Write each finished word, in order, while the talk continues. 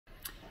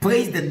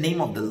Praise the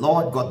name of the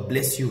Lord. God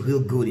bless you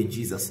real good in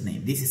Jesus'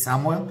 name. This is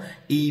Samuel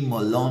E.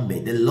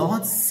 Molombe. The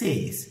Lord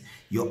says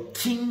your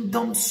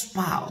kingdom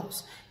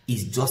spouse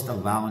is just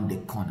around the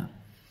corner.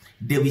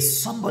 There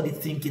is somebody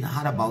thinking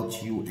hard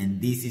about you,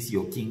 and this is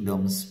your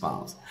kingdom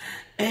spouse.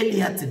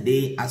 Earlier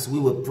today, as we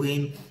were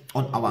praying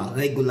on our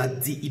regular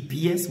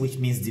DEPS, which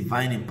means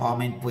Divine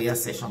Empowerment Prayer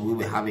Session, we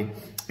were having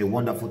a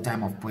wonderful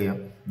time of prayer.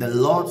 The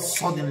Lord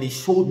suddenly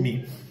showed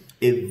me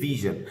a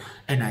vision,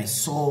 and I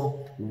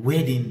saw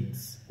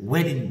weddings,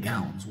 wedding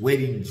gowns,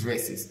 wedding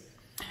dresses.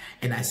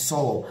 And I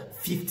saw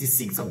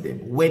 56 of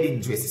them, wedding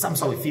dresses. I'm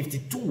sorry,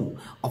 52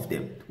 of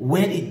them,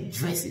 wedding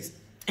dresses.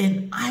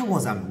 And I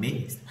was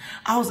amazed.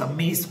 I was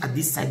amazed at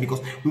this side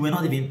because we were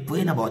not even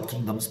praying about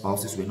kingdom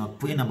spouses. We're not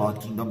praying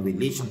about kingdom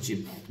relationship.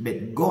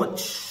 But God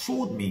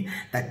showed me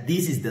that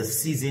this is the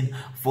season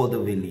for the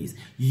release.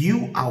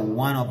 You are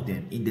one of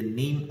them in the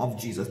name of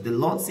Jesus. The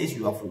Lord says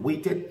you have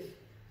waited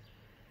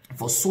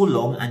for so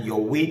long and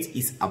your wait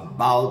is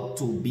about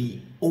to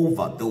be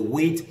over. The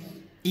wait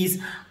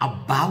is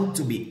about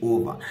to be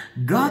over.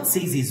 God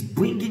says he's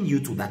bringing you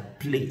to that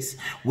place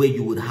where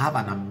you would have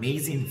an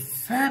amazing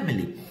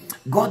family.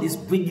 God is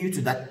bringing you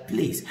to that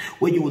place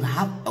where you will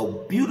have a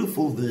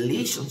beautiful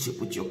relationship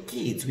with your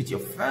kids, with your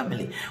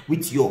family,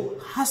 with your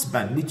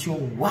husband, with your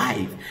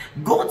wife.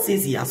 God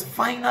says he has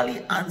finally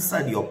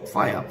answered your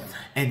prayer,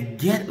 and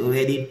get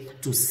ready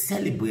to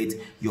celebrate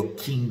your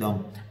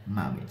kingdom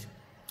marriage.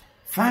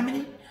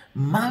 Family,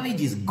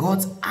 marriage is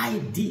God's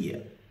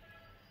idea.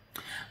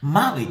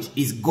 Marriage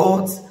is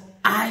God's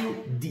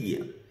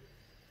idea.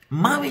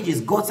 Marriage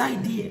is God's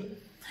idea.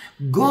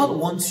 God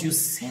wants you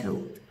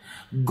settled.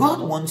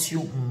 God wants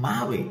you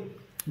married.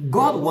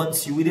 God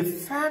wants you with a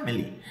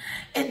family.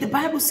 And the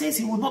Bible says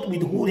he will not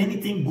withhold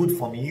anything good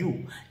from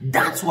you.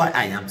 That's why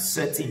I am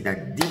certain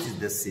that this is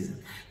the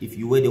season. If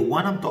you were the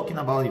one I'm talking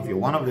about, if you're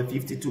one of the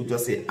 52,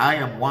 just say, I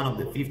am one of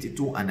the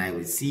 52 and I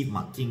receive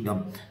my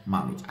kingdom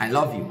marriage. I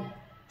love you.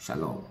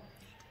 Shalom.